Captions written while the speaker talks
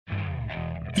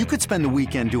You could spend the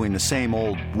weekend doing the same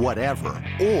old whatever,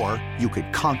 or you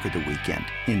could conquer the weekend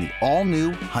in the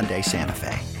all-new Hyundai Santa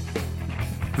Fe.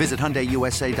 Visit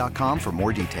HyundaiUSA.com for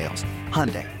more details.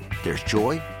 Hyundai, there's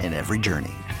joy in every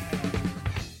journey.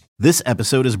 This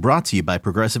episode is brought to you by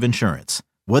Progressive Insurance.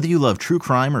 Whether you love true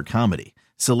crime or comedy,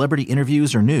 celebrity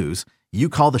interviews or news, you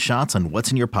call the shots on what's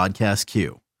in your podcast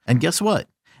queue. And guess what?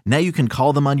 Now you can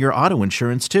call them on your auto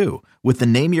insurance too with the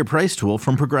Name Your Price tool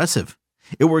from Progressive.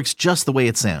 It works just the way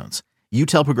it sounds. You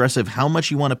tell Progressive how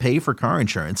much you want to pay for car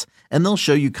insurance, and they'll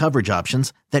show you coverage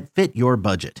options that fit your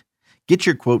budget. Get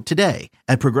your quote today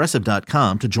at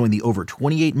Progressive.com to join the over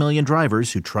 28 million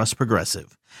drivers who trust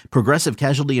Progressive. Progressive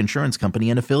Casualty Insurance Company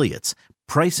and Affiliates.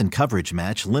 Price and coverage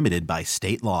match limited by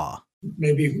state law.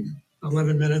 Maybe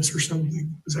 11 minutes or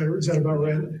something. Is that about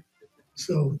right?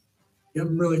 So yeah,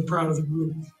 I'm really proud of the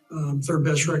group. Third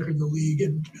best record in the league.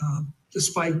 And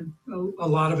despite a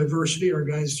lot of adversity, our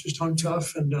guys just hung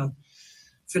tough and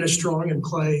finished strong. And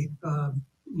Clay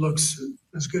looks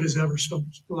as good as ever. So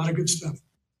a lot of good stuff.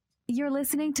 You're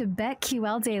listening to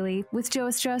BetQL Daily with Joe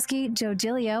Ostrowski, Joe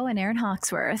Giglio, and Aaron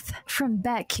Hawksworth from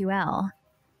BetQL.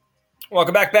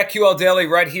 Welcome back, BetQL Daily,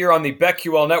 right here on the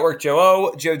BetQL Network. Joe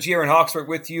O, Joe G, Aaron Hawksworth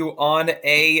with you on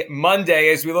a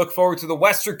Monday as we look forward to the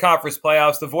Western Conference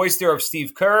playoffs. The voice there of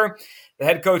Steve Kerr, the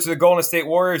head coach of the Golden State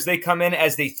Warriors. They come in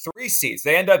as the 3 seeds.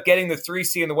 They end up getting the 3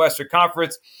 seed in the Western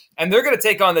Conference, and they're going to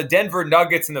take on the Denver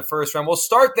Nuggets in the first round. We'll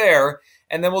start there,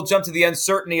 and then we'll jump to the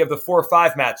uncertainty of the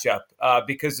 4-5 matchup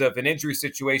because of an injury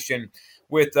situation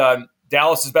with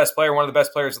Dallas's best player, one of the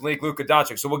best players in the league, Luka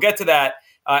Doncic. So we'll get to that.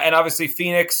 And obviously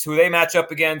Phoenix, who they match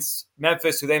up against,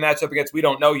 Memphis, who they match up against, we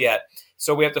don't know yet.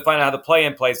 So we have to find out how the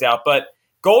play-in plays out. But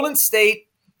Golden State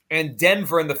and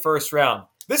Denver in the first round.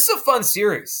 This is a fun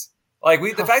series.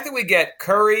 The fact that we get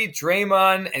Curry,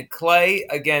 Draymond, and Clay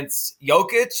against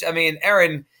Jokic. I mean,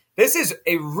 Aaron, this is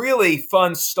a really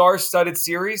fun star-studded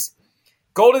series.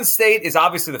 Golden State is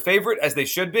obviously the favorite, as they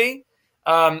should be.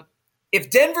 If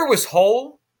Denver was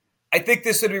whole, I think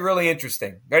this would be really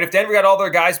interesting, right? If Denver got all their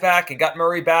guys back and got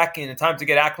Murray back in time to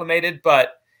get acclimated,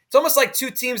 but it's almost like two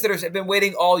teams that have been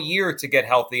waiting all year to get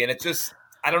healthy, and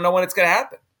I don't know when it's going to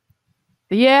happen.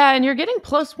 Yeah, and you're getting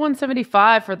plus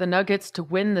 175 for the Nuggets to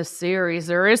win the series.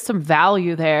 There is some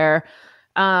value there.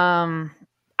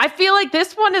 I feel like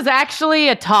this one is actually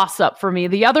a toss-up for me.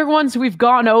 The other ones we've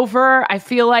gone over, I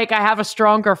feel like I have a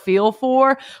stronger feel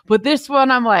for, but this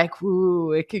one I'm like,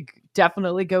 ooh, it could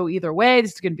definitely go either way.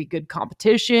 This is going to be good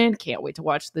competition. Can't wait to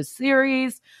watch this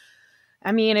series.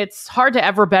 I mean, it's hard to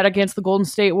ever bet against the Golden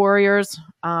State Warriors.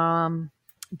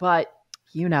 But,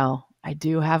 I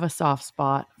do have a soft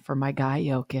spot for my guy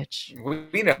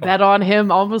Jokic. We know. Bet on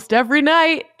him almost every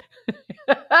night.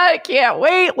 I can't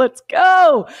wait. Let's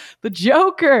go. The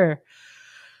Joker.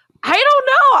 I don't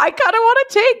know. I kind of want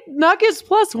to take Nuggets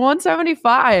plus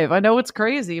 175. I know it's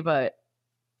crazy, but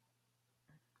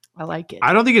I like it.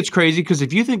 I don't think it's crazy because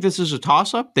if you think this is a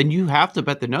toss-up, then you have to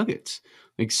bet the Nuggets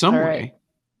some way.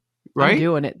 Right? I'm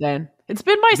doing it then. It's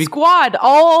been my squad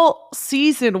all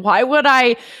season. Why would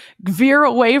I veer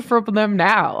away from them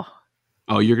now?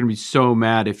 Oh, you're going to be so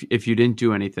mad if you didn't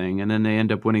do anything and then they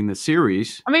end up winning the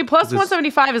series. I mean, plus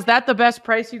 175, is that the best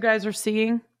price you guys are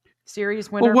seeing?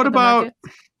 Series winner? Well, what about...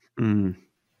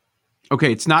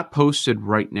 Okay, it's not posted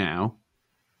right now.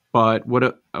 But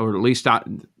or at least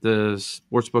the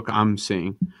sportsbook I'm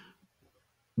seeing,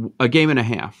 a game and a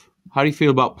half. How do you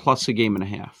feel about plus a game and a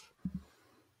half?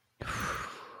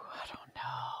 I don't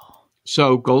know.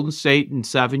 So Golden State in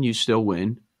 7, you still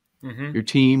win. Mm-hmm. Your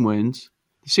team wins.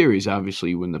 The series,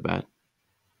 obviously, you win the bet.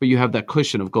 But you have that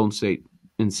cushion of Golden State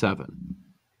in 7.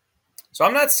 So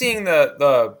I'm not seeing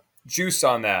the juice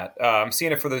on that. I'm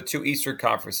seeing it for the 2 Eastern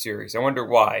Conference series. I wonder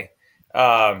why.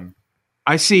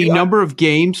 I see number of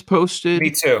games posted. Me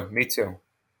too.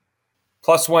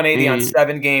 Plus 180 on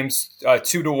 7 games,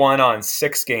 2-1 on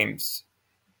 6 games.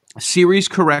 Series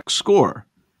correct score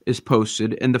is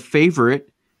posted, and the favorite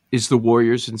is the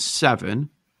Warriors in 7.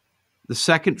 The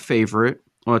second favorite,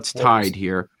 it's tied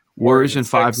here. Warriors in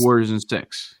 5, Warriors in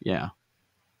 6. Yeah.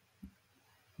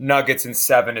 Nuggets in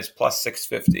 7 is plus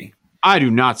 650. I do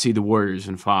not see the Warriors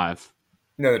in 5.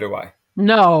 Neither do I.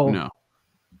 No.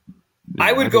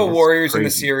 I would go Warriors in the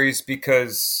series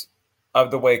because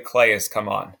of the way Clay has come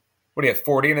on. What do you have,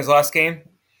 40 in his last game?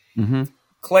 Mm-hmm.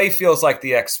 Clay feels like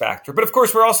the X factor. But, of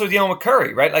course, we're also dealing with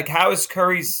Curry, right? Like, how is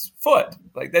Curry's foot?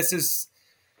 Like, this is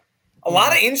a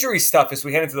lot of injury stuff as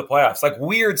we head into the playoffs, like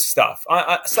weird stuff,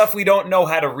 stuff we don't know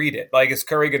how to read it. Like, is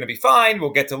Curry going to be fine?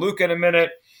 We'll get to Luka in a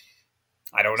minute.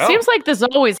 I don't know. Seems like this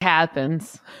always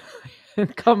happens.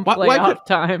 Come playoff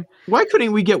time. Why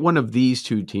couldn't we get one of these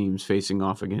two teams facing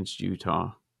off against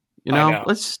Utah? You know,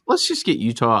 let's just get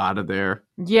Utah out of there.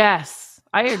 Yes,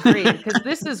 I agree, because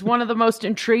this is one of the most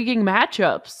intriguing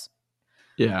matchups.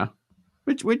 Yeah,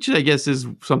 which I guess is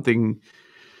something.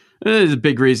 Is a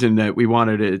big reason that we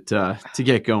wanted it to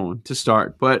get going to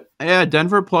start. But yeah,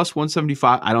 Denver plus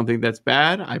 175. I don't think that's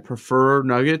bad. I prefer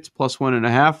Nuggets plus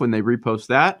 1.5 when they repost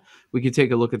that. We can take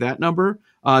a look at that number.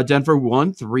 Denver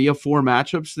won 3 of 4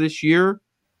 matchups this year.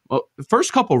 Well, the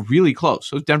first couple really close.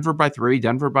 So Denver by 3,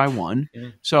 Denver by 1. Yeah.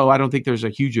 So I don't think there's a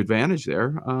huge advantage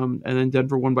there. And then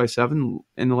Denver won by 7.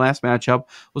 In the last matchup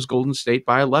was Golden State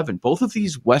by 11. Both of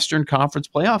these Western Conference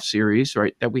playoff series,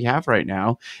 right, that we have right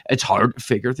now, it's hard to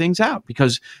figure things out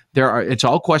because it's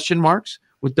all question marks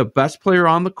with the best player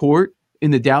on the court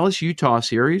in the Dallas-Utah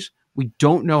series. We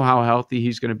don't know how healthy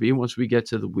he's going to be once we get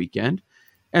to the weekend.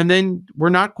 And then we're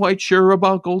not quite sure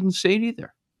about Golden State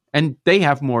either. And they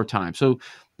have more time. So,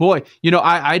 boy,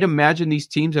 I'd imagine these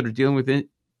teams that are dealing with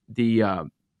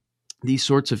these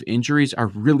sorts of injuries are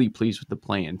really pleased with the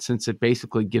plan since it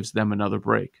basically gives them another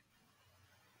break.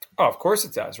 Oh, of course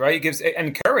it does, right?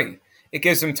 And Curry, it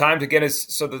gives him time to get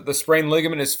the sprained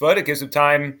ligament in his foot. It gives him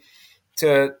time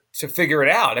to figure it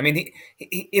out. I mean,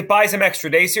 it buys him extra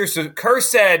days here. So Kerr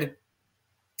said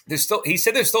there's still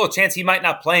a chance he might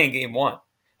not play in game 1.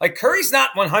 Like Curry's not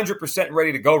 100%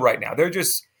 ready to go right now.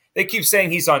 They keep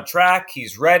saying he's on track.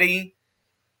 He's ready.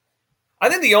 I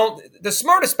think the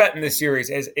smartest bet in this series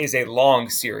is a long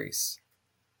series.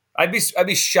 I'd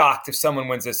be shocked if someone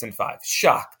wins this in 5.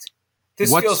 Shocked.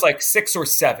 This feels like 6 or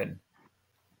 7.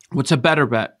 What's a better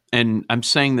bet? And I'm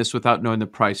saying this without knowing the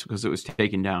price because it was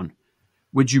taken down.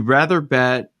 Would you rather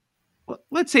bet?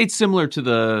 Let's say it's similar to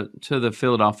the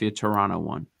Philadelphia-Toronto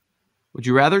one. Would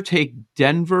you rather take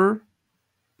Denver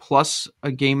plus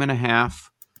a game and a half?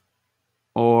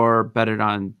 Or bet it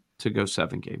on to go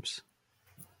 7 games,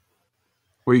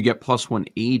 where you get plus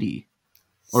 180,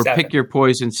 or 7. Pick your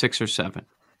poison 6 or 7.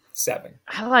 7.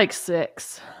 I like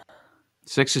 6.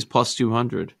 6 is plus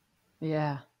 200.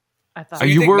 Yeah, I thought. Are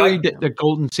you worried that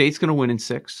Golden State's going to win in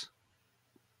 6?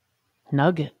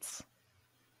 Nuggets.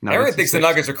 Aaron thinks the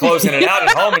Nuggets are closing it out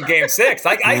at home in game 6.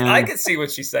 I can see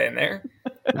what she's saying there.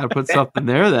 Got to put something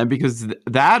there then, because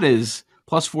that is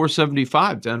plus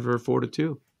 475. Denver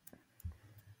 4-2.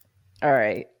 All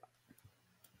right.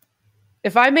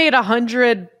 If I made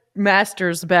 100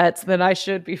 Masters bets, then I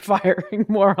should be firing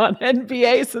more on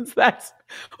NBA since that's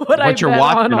what you're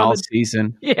watching all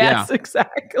season. Yes, yeah.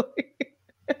 Exactly.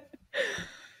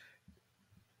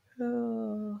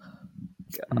 Oh,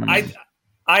 God.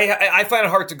 I find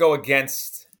it hard to go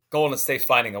against Golden State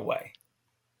finding a way.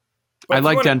 But I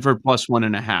like Denver plus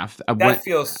 1.5. That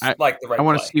feels like the right I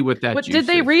want to see what that But did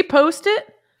they repost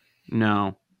it?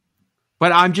 No.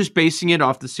 But I'm just basing it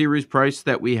off the series price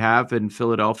that we have in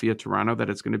Philadelphia, Toronto, that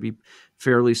it's going to be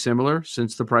fairly similar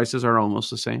since the prices are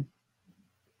almost the same.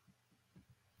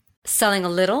 Selling a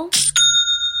little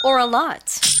or a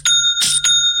lot?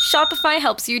 Shopify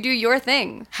helps you do your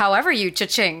thing, however you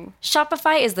cha-ching.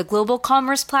 Shopify is the global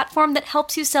commerce platform that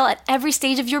helps you sell at every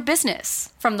stage of your business.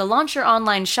 From the launch your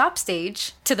online shop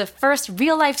stage, to the first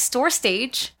real-life store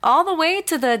stage, all the way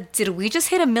to the did we just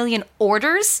hit 1 million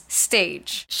orders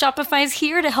stage. Shopify's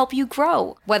here to help you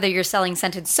grow. Whether you're selling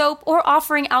scented soap or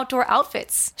offering outdoor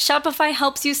outfits, Shopify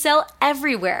helps you sell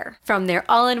everywhere. From their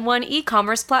all-in-one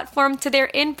e-commerce platform to their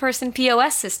in-person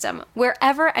POS system.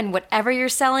 Wherever and whatever you're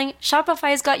selling,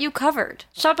 Shopify's got you covered.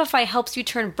 Shopify helps you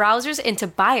turn browsers into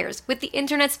buyers with the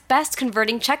internet's best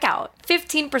converting checkout.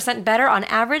 15% better on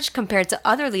average compared to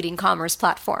other leading commerce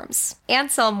platforms. And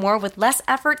sell more with less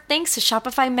effort thanks to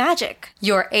Shopify Magic,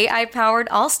 your AI-powered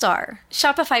all-star.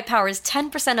 Shopify powers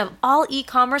 10% of all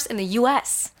e-commerce in the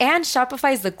U.S. And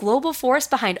Shopify is the global force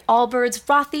behind Allbirds,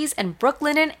 Rothy's, and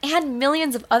Brooklinen, and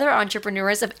millions of other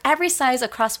entrepreneurs of every size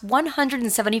across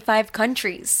 175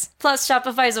 countries. Plus,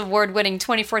 Shopify's award-winning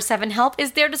 24/7 help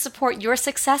is there to support your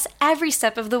success every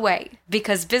step of the way.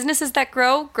 Because businesses that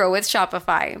grow with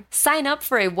Shopify. Sign up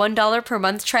for a $1 per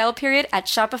month trial period at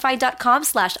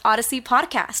shopify.com/Odyssey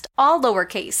Podcast, all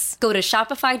lowercase. Go to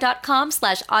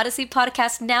shopify.com/Odyssey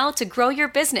Podcast now to grow your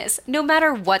business, no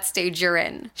matter what stage you're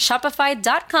in.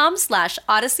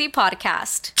 Shopify.com/Odyssey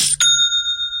Podcast.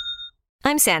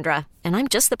 I'm Sandra, and I'm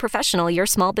just the professional your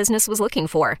small business was looking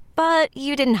for. But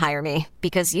you didn't hire me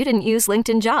because you didn't use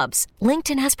LinkedIn Jobs.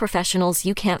 LinkedIn has professionals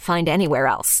you can't find anywhere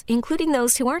else, including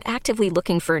those who aren't actively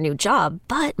looking for a new job,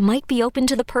 but might be open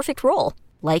to the perfect role,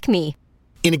 like me.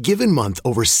 In a given month,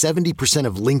 over 70%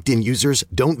 of LinkedIn users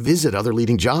don't visit other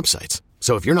leading job sites.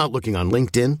 So if you're not looking on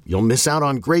LinkedIn, you'll miss out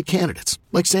on great candidates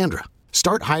like Sandra.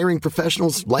 Start hiring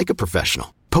professionals like a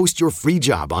professional. Post your free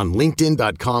job on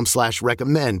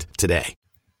linkedin.com/recommend today.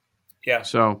 Yeah.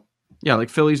 So Yeah, like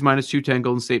Phillies minus 210,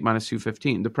 Golden State minus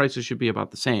 215. The prices should be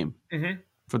about the same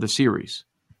for the series.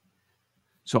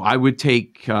 So I would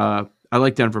take, I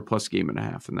like Denver plus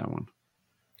 1.5 in that one.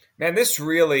 Man, this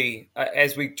really,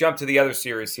 as we jump to the other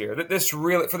series here, this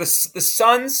really, for the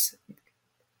Suns,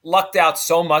 lucked out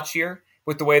so much here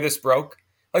with the way this broke.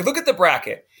 Like, look at the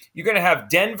bracket. You're going to have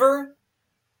Denver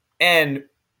and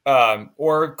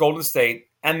or Golden State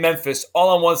and Memphis all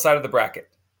on one side of the bracket.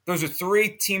 Those are 3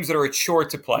 teams that are assured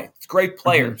to play. It's great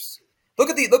players. Look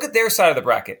at their side of the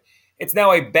bracket. It's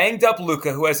now a banged up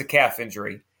Luka who has a calf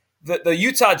injury. The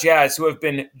Utah Jazz, who have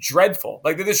been dreadful,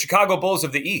 like they're the Chicago Bulls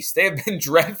of the East. They have been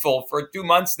dreadful for 2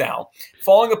 months now,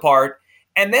 falling apart.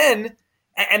 And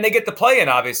they get the play-in,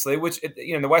 obviously, which,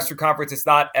 in the Western Conference, it's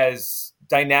not as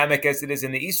dynamic as it is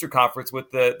in the Eastern Conference with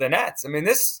the Nets. I mean,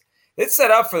 it's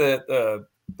set up for the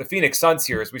Phoenix Suns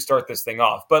here as we start this thing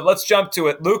off. But let's jump to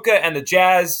it. Luka and the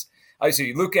Jazz.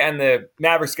 Obviously, Luka and the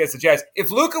Mavericks against the Jazz. If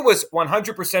Luka was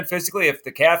 100% physically, if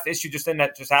the calf issue just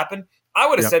happened, I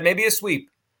would have said maybe a sweep,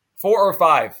 4 or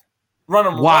 5. Run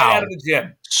him right out of the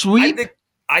gym. Sweep?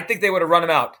 I think they would have run him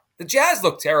out. The Jazz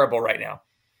look terrible right now.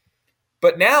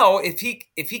 But now, if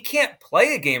he can't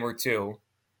play a game or two,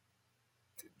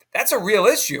 that's a real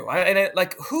issue.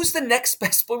 Who's the next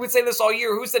best? We would say this all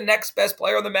year. Who's the next best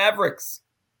player on the Mavericks?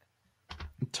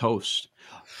 Toast.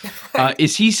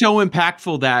 Is he so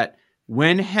impactful that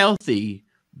when healthy,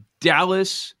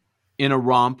 Dallas in a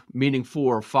romp, meaning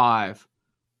 4 or 5,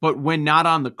 but when not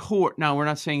on the court, now we're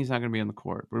not saying he's not going to be on the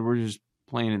court, but we're just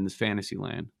playing in this fantasy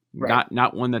land,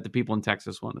 not one that the people in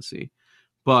Texas want to see.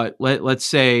 But let's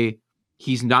say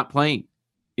he's not playing.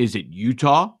 Is it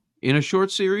Utah in a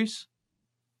short series?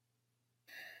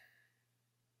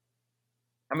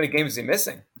 How many games is he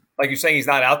missing? Like you're saying, he's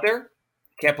not out there?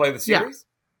 Can't play the series?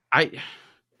 Yeah.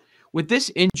 With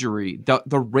this injury,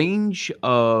 the range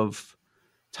of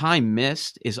time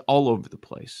missed is all over the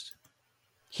place.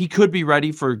 He could be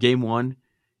ready for game 1,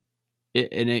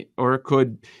 or it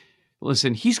could.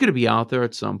 Listen, he's going to be out there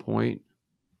at some point,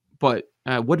 but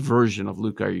what version of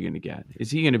Luka are you going to get?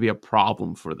 Is he going to be a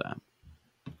problem for them?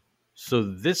 So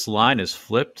this line is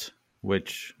flipped,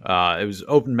 which it was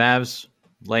open Mavs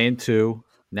laying 2.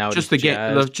 Now just the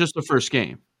game, just the first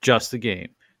game, just the game.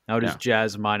 Now it is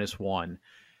Jazz -1.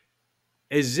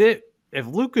 Is it if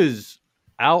Luka's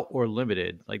out or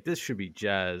limited? Like this should be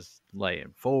Jazz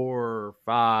laying 4,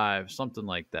 5, something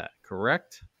like that.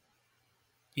 Correct?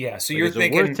 Yeah. So you're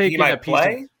thinking he might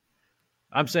play?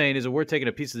 I'm saying, is it worth taking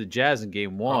a piece of the Jazz in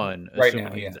game 1,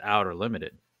 assuming he's out or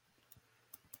limited?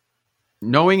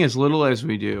 Knowing as little as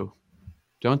we do,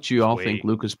 don't you all think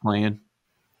Luka's playing?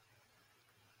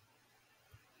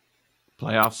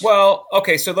 Playoffs? Well,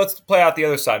 okay, so let's play out the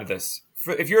other side of this.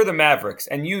 If you're the Mavericks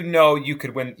and you know you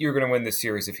could win, you're going to win this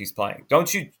series if he's playing.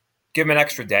 Don't you give him an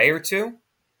extra day or two?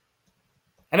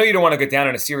 I know you don't want to go down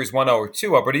in a series 1-0 or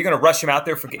 2-0, but are you going to rush him out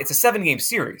there it's a 7-game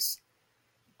series?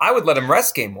 I would let him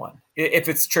rest game 1 if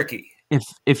it's tricky.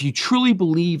 If you truly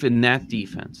believe in that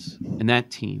defense and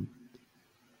that team,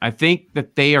 I think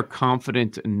that they are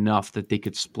confident enough that they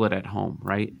could split at home,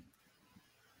 right?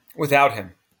 Without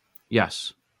him.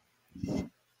 Yes.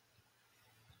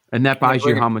 And that buys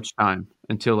you how much time?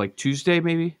 Until like Tuesday,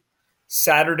 maybe?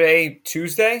 Saturday,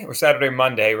 Tuesday, or Saturday,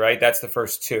 Monday, right? That's the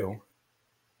first 2.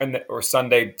 Or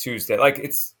Sunday, Tuesday. Like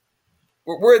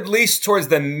we're at least towards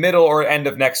the middle or end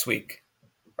of next week,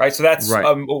 right? So that's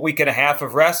a week and a half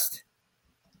of rest.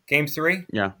 Game 3.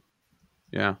 Yeah.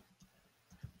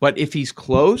 But if he's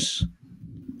close,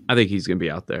 I think he's going to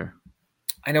be out there.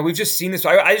 I know we've just seen this.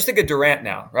 I just think of Durant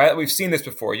now, right? We've seen this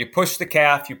before. You push the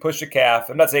calf.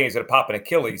 I'm not saying he's going to pop an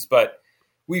Achilles, but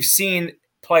we've seen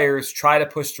players try to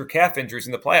push through calf injuries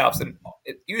in the playoffs, and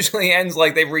it usually ends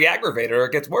like they've re-aggravated or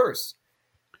it gets worse.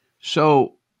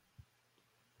 So,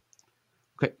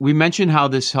 okay, we mentioned how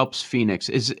this helps Phoenix.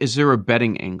 Is there a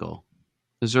betting angle?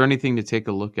 Is there anything to take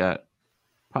a look at?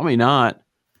 Probably not.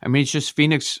 I mean, it's just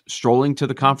Phoenix strolling to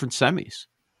the conference semis.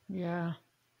 Yeah.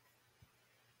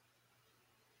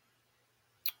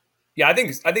 Yeah, I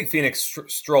think Phoenix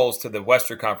strolls to the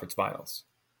Western Conference Finals.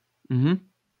 Mm-hmm.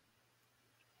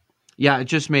 Yeah, it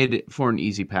just made it for an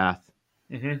easy path.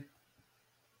 Mm-hmm.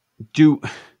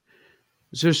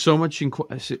 Is there so much in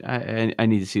I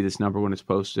need to see this number when it's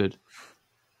posted.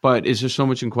 But is there so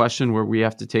much in question where we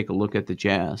have to take a look at the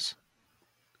Jazz?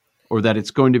 Or that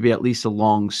it's going to be at least a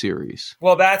long series?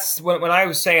 Well, that's when I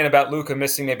was saying about Luka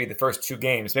missing maybe the first 2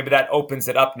 games. Maybe that opens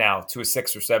it up now to a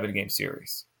 6 or 7 game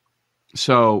series.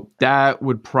 So that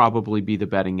would probably be the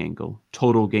betting angle.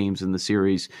 Total games in the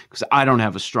series. Because I don't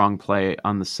have a strong play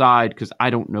on the side because I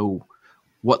don't know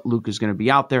what Luka's going to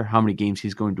be out there, how many games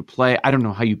he's going to play. I don't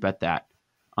know how you bet that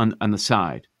on the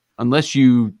side, unless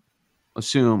you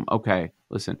assume, okay,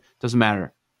 listen, doesn't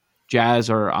matter. Jazz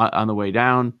are on the way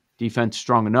down. Defense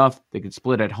strong enough. They could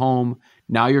split at home.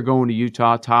 Now you're going to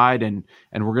Utah tied, and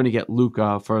we're going to get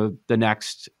Luka for the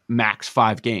next max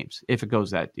 5 games if it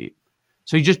goes that deep.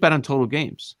 So you just bet on total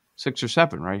games, 6 or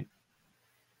 7, right?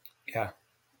 Yeah.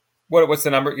 What's the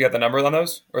number? You got the numbers on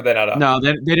those, or they're not up? No,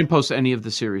 they didn't post any of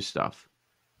the series stuff.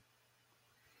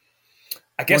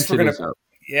 I guess we're going to.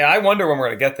 Yeah, I wonder when we're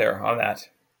going to get there on that.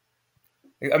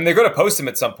 I mean, they're going to post them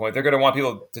at some point. They're going to want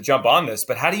people to jump on this.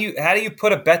 But how do you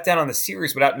put a bet down on the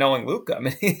series without knowing Luka? I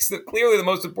mean, he's clearly the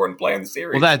most important player in the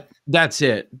series. Well, that's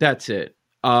it.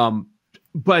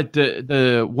 But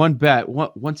the one bet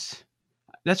once.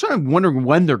 That's what I'm wondering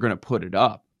when they're going to put it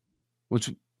up.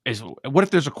 Which is, what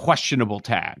if there's a questionable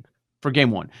tag for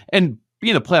game 1? And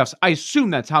being the playoffs, I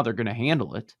assume that's how they're going to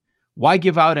handle it. Why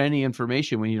give out any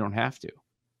information when you don't have to?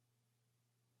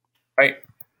 Right.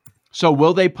 So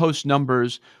will they post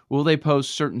numbers? Will they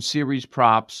post certain series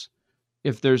props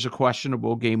if there's a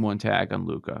questionable game 1 tag on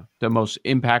Luka, the most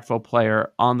impactful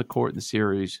player on the court in the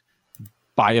series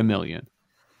by a million?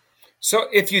 So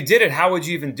if you did it, how would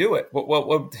you even do it?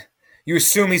 What you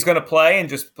assume he's going to play, and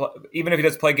just even if he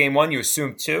does play game 1, you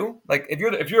assume 2. Like if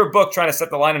you're a book trying to set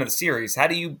the line into the series, how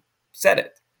do you set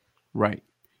it? Right.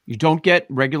 You don't get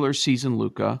regular season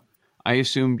Luka. I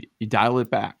assume you dial it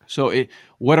back. So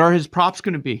what are his props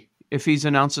going to be? If he's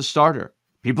announced a starter,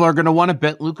 people are going to want to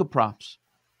bet Luka props,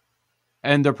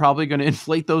 and they're probably going to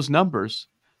inflate those numbers.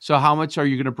 So how much are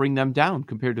you going to bring them down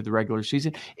compared to the regular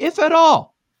season, if at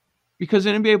all? Because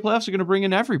the NBA playoffs are going to bring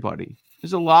in everybody.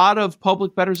 There's a lot of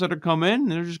public bettors that are come in,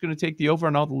 and they're just going to take the over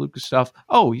on all the Luka stuff.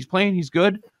 Oh, he's playing, he's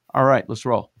good. All right, let's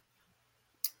roll.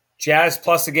 Jazz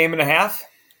plus a game and a half.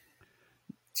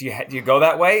 Do you go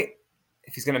that way?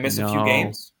 If he's going to miss a few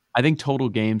games, I think total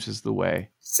games is the way.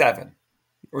 7.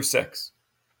 Or 6.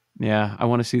 Yeah, I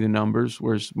want to see the numbers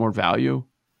where it's more value,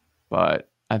 but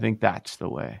I think that's the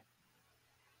way.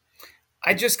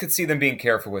 I just could see them being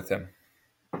careful with him.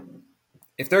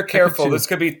 If they're careful, this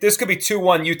could be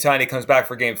 2-1 Utah, and he comes back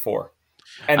for game 4.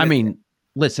 And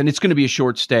listen, it's going to be a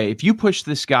short stay. If you push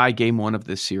this guy game 1 of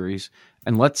this series,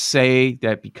 and let's say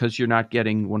that because you're not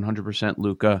getting 100%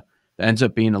 Luka, that ends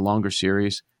up being a longer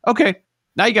series. Okay,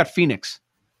 now you got Phoenix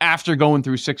after going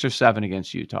through 6 or 7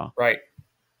 against Utah. Right.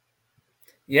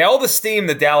 Yeah, all the steam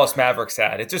the Dallas Mavericks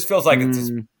had, it just feels like it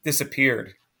just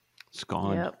disappeared. It's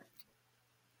gone. Yep.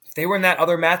 If they were in that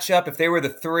other matchup, if they were the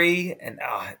 3, and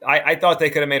I thought they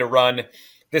could have made a run.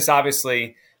 This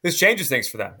changes things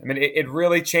for them. I mean, it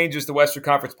really changes the Western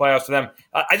Conference playoffs for them.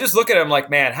 I just look at them like,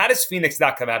 man, how does Phoenix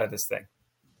not come out of this thing?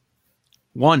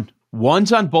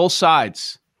 One's on both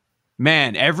sides.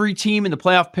 Man, every team in the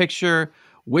playoff picture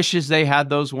wishes they had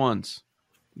those ones,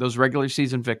 those regular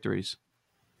season victories.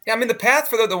 Yeah, I mean, the path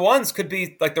for the ones could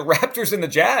be like the Raptors and the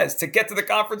Jazz to get to the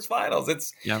conference finals.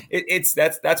 That's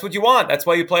what you want. That's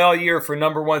why you play all year for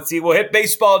number 1 seed. We'll hit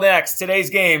baseball next. Today's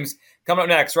games coming up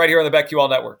next, right here on the BetQL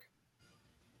Network.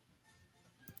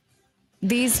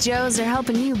 These Joes are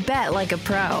helping you bet like a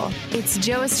pro. It's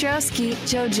Joe Ostrowski,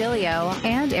 Joe Giglio,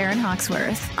 and Aaron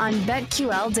Hawksworth on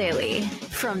BetQL Daily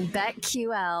from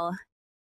BetQL.